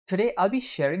Today I'll be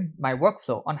sharing my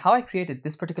workflow on how I created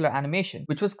this particular animation,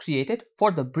 which was created for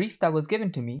the brief that was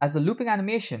given to me as a looping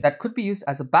animation that could be used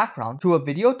as a background to a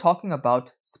video talking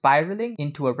about spiraling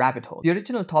into a rabbit hole. The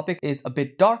original topic is a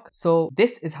bit dark, so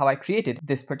this is how I created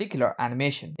this particular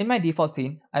animation. In my default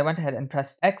scene, I went ahead and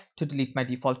pressed X to delete my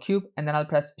default cube, and then I'll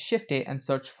press Shift A and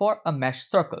search for a mesh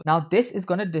circle. Now this is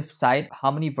going to decide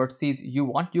how many vertices you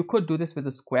want. You could do this with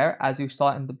a square as you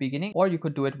saw in the beginning, or you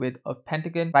could do it with a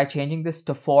pentagon by changing this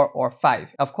to 4 or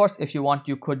 5. Of course, if you want,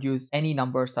 you could use any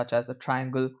number such as a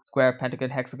triangle, square,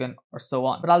 pentagon, hexagon, or so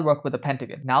on, but I'll work with a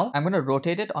pentagon. Now I'm going to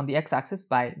rotate it on the x-axis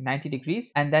by 90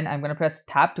 degrees, and then I'm going to press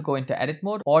tab to go into edit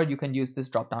mode, or you can use this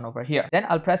drop down over here. Then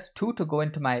I'll press 2 to go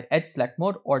into my edge select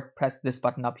mode, or press this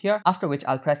button up here, after which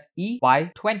I'll press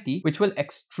EY20, which will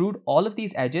extrude all of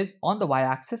these edges on the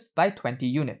y-axis by 20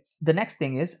 units. The next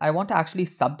thing is I want to actually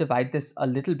subdivide this a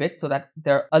little bit so that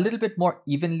they're a little bit more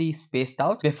evenly spaced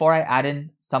out before I add in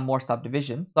some more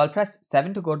subdivisions. So I'll press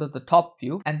 7 to go to the top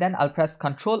view, and then I'll press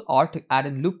Ctrl R to add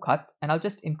in loop cuts, and I'll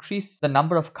just increase the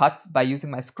number of cuts by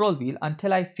using my scroll wheel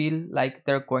until I feel like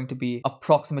they're going to be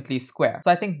approximately square.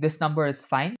 So I think this number is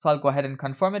fine, so I'll go ahead and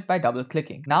confirm it by double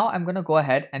clicking. Now I'm going to go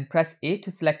ahead and press A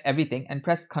to select everything and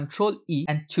press Ctrl E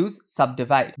and choose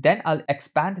subdivide. Then I'll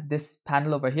expand this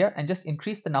panel over here and just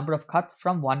increase the number of cuts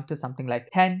from 1 to something like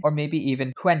 10 or maybe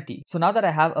even 20. So now that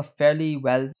I have a fairly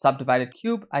well subdivided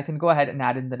cube, I can go ahead and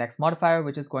add in the next modifier,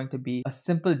 which is going to be a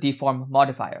simple deform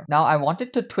modifier. Now I want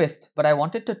it to twist, but I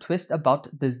want it to twist about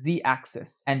the Z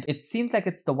axis, and it seems like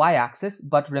it's the Y axis,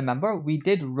 but remember we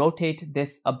did rotate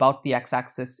this about the X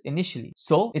axis initially.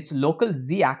 So its local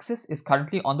Z axis is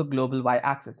currently on the global Y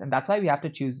axis, and that's why we have to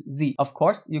choose Z. Of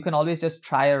course, you can always just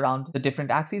try around the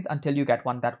different axes until you get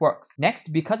one that works.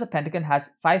 Next, because a pentagon has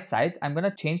 5 sides, I'm going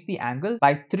to change the angle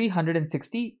by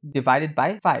 360 divided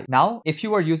by 5. Now, if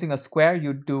you were using a square,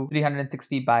 you'd do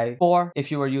 360 by 4.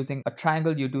 If you were using a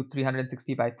triangle, you do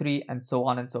 360 by 3, and so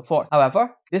on and so forth.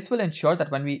 However, this will ensure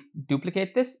that when we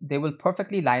duplicate this, they will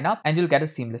perfectly line up and you'll get a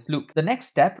seamless loop. The next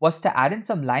step was to add in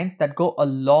some lines that go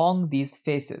along these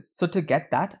faces. So to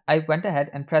get that, I went ahead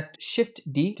and pressed Shift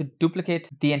D to duplicate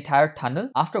the entire tunnel,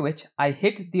 after which I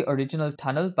hit the original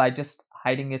tunnel by just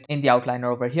hiding it in the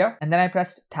outliner over here, and then I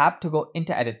pressed tab to go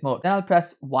into edit mode. Then I'll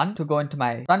press 1 to go into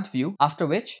my front view, after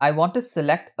which I want to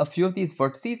select a few of these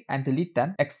vertices and delete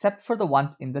them except for the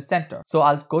ones in the center. So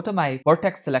I'll go to my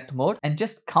vertex select mode and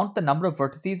just count the number of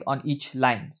vertices on each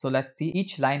line. So let's see,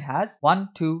 each line has 1,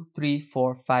 2, 3,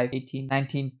 4, 5, 18,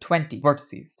 19, 20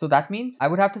 vertices. So that means I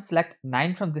would have to select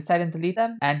 9 from this side and delete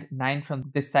them, and 9 from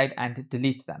this side and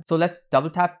delete them. So let's double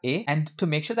tap A, and to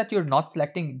make sure that you're not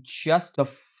selecting just the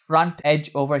front edge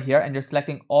over here and you're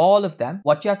selecting all of them,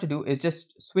 what you have to do is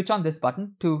just switch on this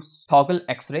button to toggle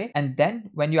X-ray, and then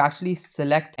when you actually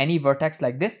select any vertex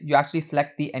like this, you actually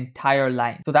select the entire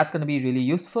line. So that's going to be really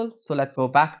useful. So let's go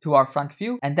back to our front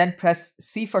view and then press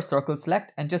C for circle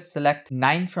select and just select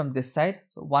 9 from this side.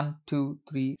 So 1, 2,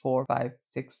 3, 4, 5,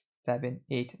 6, 7,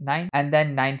 8, 9, and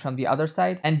then 9 from the other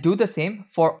side, and do the same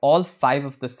for all 5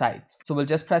 of the sides. So we'll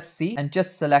just press C and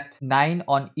just select 9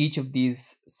 on each of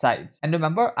these sides. And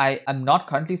remember, I am not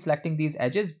currently selecting these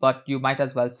edges, but you might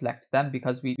as well select them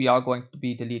because we are going to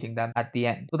be deleting them at the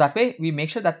end. So that way we make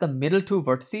sure that the middle 2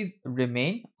 vertices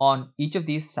remain on each of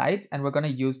these sides, and we're going to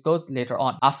use those later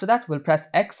on. After that, we'll press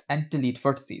X and delete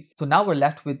vertices. So now we're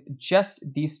left with just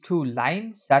these 2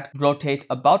 lines that rotate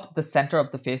about the center of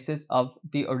the faces of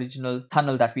the original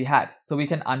tunnel that we had. So we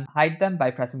can unhide them by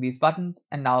pressing these buttons,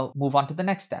 and now move on to the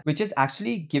next step, which is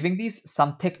actually giving these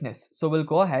some thickness. So we'll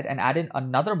go ahead and add in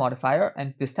another modifier,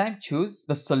 and this time choose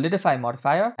the solidify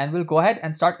modifier, and we'll go ahead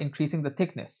and start increasing the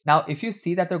thickness. Now if you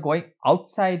see that they're going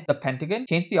outside the pentagon,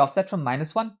 change the offset from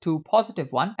 -1 to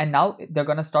 +1, and now they're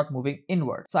going to start moving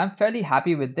inward. So I'm fairly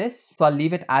happy with this, so I'll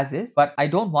leave it as is, but I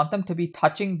don't want them to be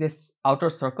touching this outer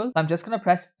circle. So I'm just going to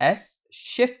press S,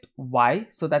 Shift Y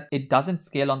so that it doesn't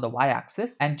scale on the Y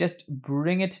axis, and just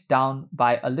bring it down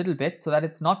by a little bit so that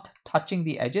it's not touching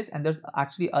the edges and there's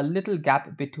actually a little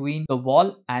gap between the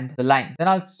wall and the line. Then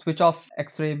I'll switch off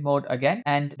X-ray mode again,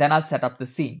 and then I'll set up the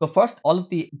scene. So first, all of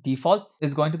the defaults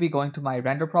is going to be going to my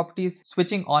render properties,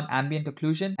 switching on ambient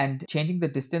occlusion and changing the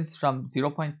distance from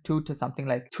 0.2 to something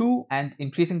like 2 and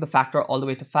increasing the factor all the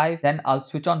way to 5. Then I'll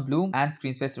switch on bloom and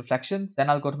screen space reflections. Then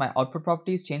I'll go to my output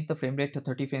properties, change the frame rate to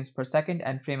 30 frames per second, second,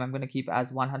 and frame I'm going to keep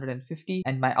as 150,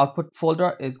 and my output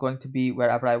folder is going to be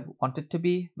wherever I want it to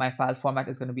be. My file format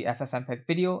is going to be FFmpeg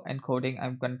video. Encoding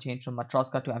I'm going to change from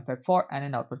Matroska to MPEG-4, and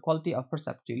an output quality of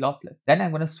perceptibly lossless. Then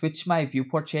I'm going to switch my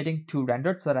viewport shading to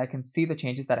rendered so that I can see the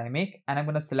changes that I make, and I'm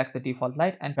going to select the default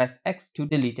light and press X to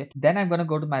delete it. Then I'm going to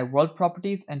go to my world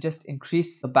properties and just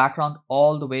increase the background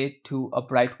all the way to a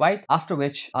bright white, after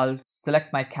which I'll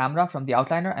select my camera from the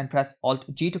outliner and press Alt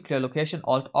G to clear location,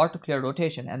 Alt R to clear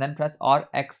rotation, and then press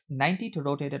RX90 to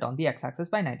rotate it on the X-axis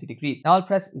by 90 degrees. Now I'll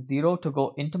press 0 to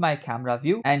go into my camera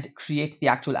view and create the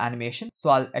actual animation. So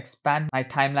I'll expand my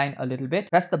timeline a little bit,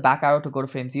 press the back arrow to go to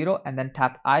frame 0, and then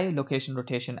tap I, location,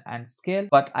 rotation, and scale,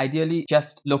 but ideally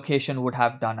just location would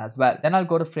have done as well. Then I'll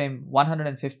go to frame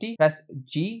 150, press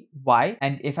G, Y,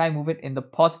 and if I move it in the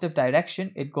positive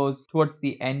direction, it goes towards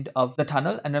the end of the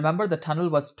tunnel. And remember, the tunnel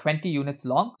was 20 units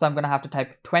long, so I'm going to have to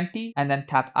type 20 and then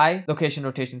tap I, location,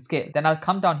 rotation, scale. Then I'll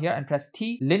come down here and press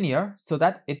T, linear, so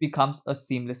that it becomes a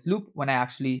seamless loop when I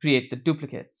actually create the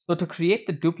duplicates. So to create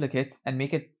the duplicates and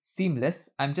make it seamless,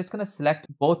 I'm just going to select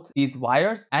both these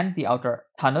wires and the outer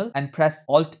tunnel and press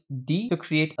Alt D to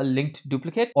create a linked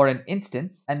duplicate or an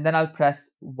instance, and then I'll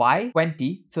press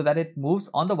Y20 so that it moves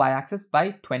on the Y-axis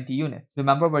by 20 units.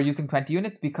 Remember, we're using 20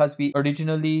 units because we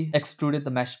originally extruded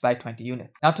the mesh by 20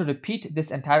 units. Now to repeat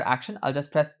this entire action, I'll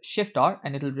just press Shift R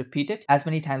and it'll repeat it as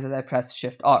many times as I press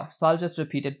Shift R. So I'll just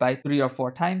repeat it by 3 or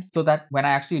 4 times so that when I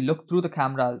actually look through the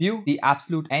camera view, the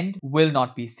absolute end will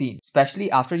not be seen, especially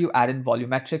after you add in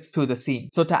volumetrics to the scene.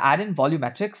 So to add in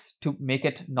volumetrics to make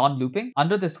it non-looping,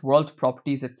 under this world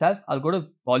properties itself, I'll go to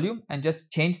volume and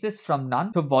just change this from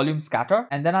none to volume scatter,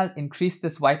 and then I'll increase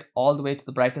this white all the way to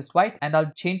the brightest white, and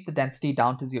I'll change the density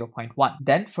down to 0.1.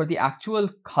 Then for the actual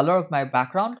color of my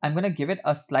background, I'm going to give it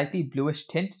a slightly bluish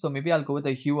tint, so maybe I'll go with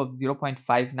a hue of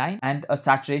 0.59 and a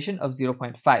saturation of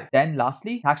 0.5. Then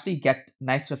lastly, to actually get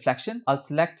nice reflections, I'll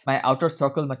select my outer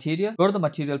circle material, go to the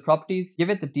material properties, give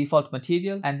it the default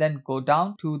material, and then go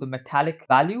down to the metallic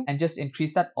value and just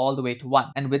increase that all the way to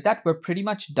 1. And with that, we're pretty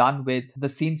much done with the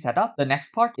scene setup. The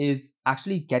next part is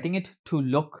actually getting it to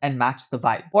look and match the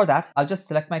vibe. For that, I'll just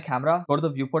select my camera, go to the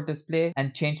viewport display,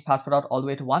 and change passport out all the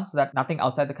way to 1 so that nothing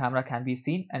outside the camera can be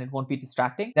seen and it won't be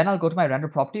distracting. Then I'll go to my render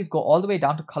properties, go all the way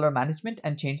down to color management,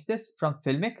 and change this from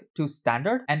filmic to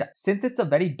standard. And since it's a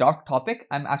very dark topic,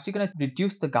 I'm actually going to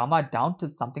reduce the gamma down to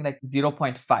something like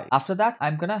 0.5. After that,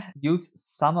 I'm going to use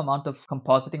some amount of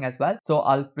compositing as well. So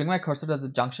I'll bring my cursor to the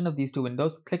junction of these two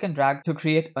windows, click and drag to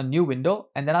create a new window,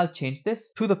 and then I'll change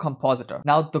this to the compositor.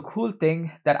 Now, the cool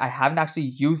thing that I haven't actually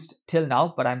used till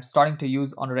now, but I'm starting to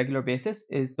use on a regular basis,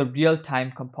 is the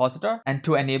real-time compositor. And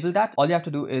to enable that, all you have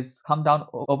to do is come down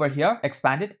over here,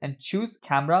 expand it, and choose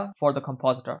camera for the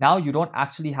compositor. Now you don't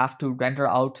actually have to render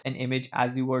out an image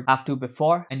as you would have to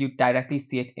before, and you directly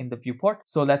see it in the viewport.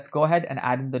 So let's go ahead and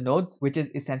add in the nodes, which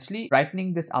is essentially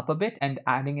brightening this up a bit and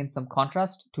adding in some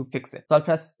contrast to fix it. So I'll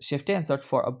press Shift A and search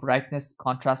for a brightness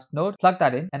contrast node, plug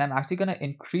that in, and I'm actually going to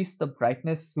increase the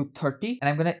brightness to 30, and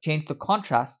I'm going to change the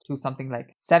contrast to something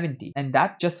like 70, and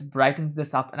that just brightens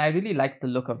this up, and I really like the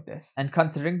look of this. And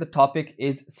considering the topic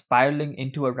is spiraling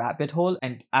into a rabbit hole,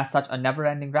 and as such a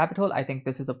never-ending rabbit hole, I think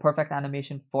this is a perfect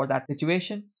animation for that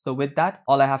situation. So with that,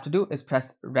 all I have to do is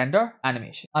press render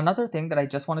animation. Another thing that I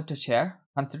just wanted to share,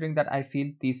 considering that I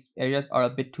feel these areas are a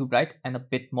bit too bright and a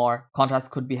bit more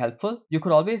contrast could be helpful, you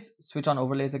could always switch on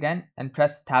overlays again and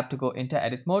press tab to go into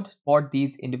edit mode for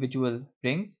these individual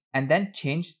rings, and then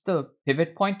change the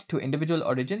pivot point to individual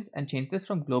origins and change this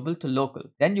from global to local.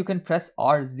 Then you can press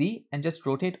RZ and just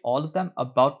rotate all of them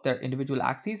about their individual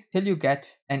axes till you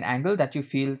get an angle that you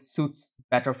feel suits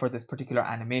better for this particular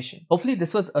animation. Hopefully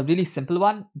this was a really simple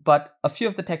one, but a few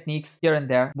of the techniques here and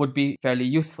there would be fairly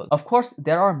useful. Of course,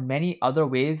 there are many other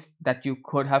ways that you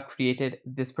could have created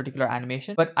this particular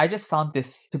animation, but I just found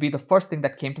this to be the first thing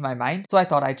that came to my mind, so I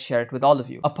thought I'd share it with all of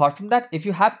you. Apart from that, if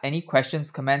you have any questions,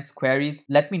 comments, queries,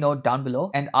 let me know down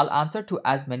below and I'll answer to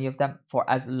as many of them for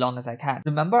as long as I can.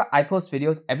 Remember, I post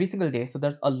videos every single day, so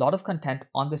there's a lot of content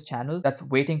on this channel that's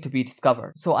waiting to be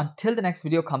discovered. So until the next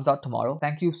video comes out tomorrow,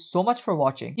 thank you so much for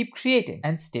watching. Keep creating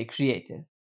and stay creative.